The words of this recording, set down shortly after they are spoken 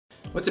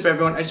What's up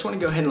everyone? I just want to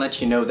go ahead and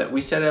let you know that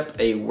we set up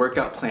a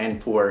workout plan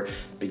for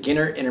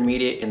beginner,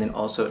 intermediate, and then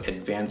also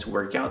advanced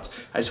workouts.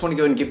 I just want to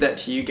go and give that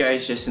to you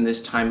guys just in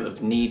this time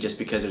of need, just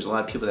because there's a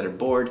lot of people that are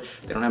bored,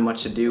 they don't have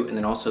much to do, and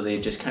then also they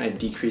just kind of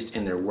decreased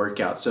in their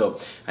workout. So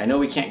I know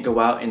we can't go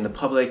out in the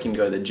public and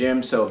go to the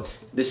gym, so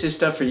this is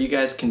stuff for you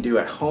guys can do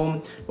at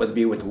home, whether it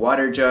be with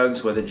water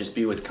jugs, whether it just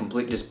be with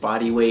complete just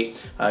body weight.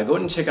 Go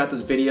ahead and check out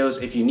those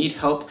videos. If you need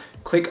help,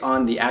 click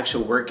on the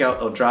actual workout.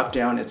 It'll drop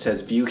down, it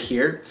says view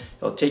here.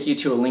 It'll take you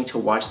to a link to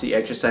watch the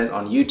exercise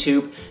on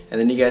YouTube, and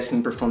then you guys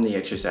can perform the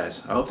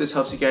exercise. I hope this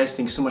helps you guys.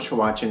 Thanks so much for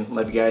watching.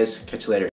 Love you guys. Catch you later.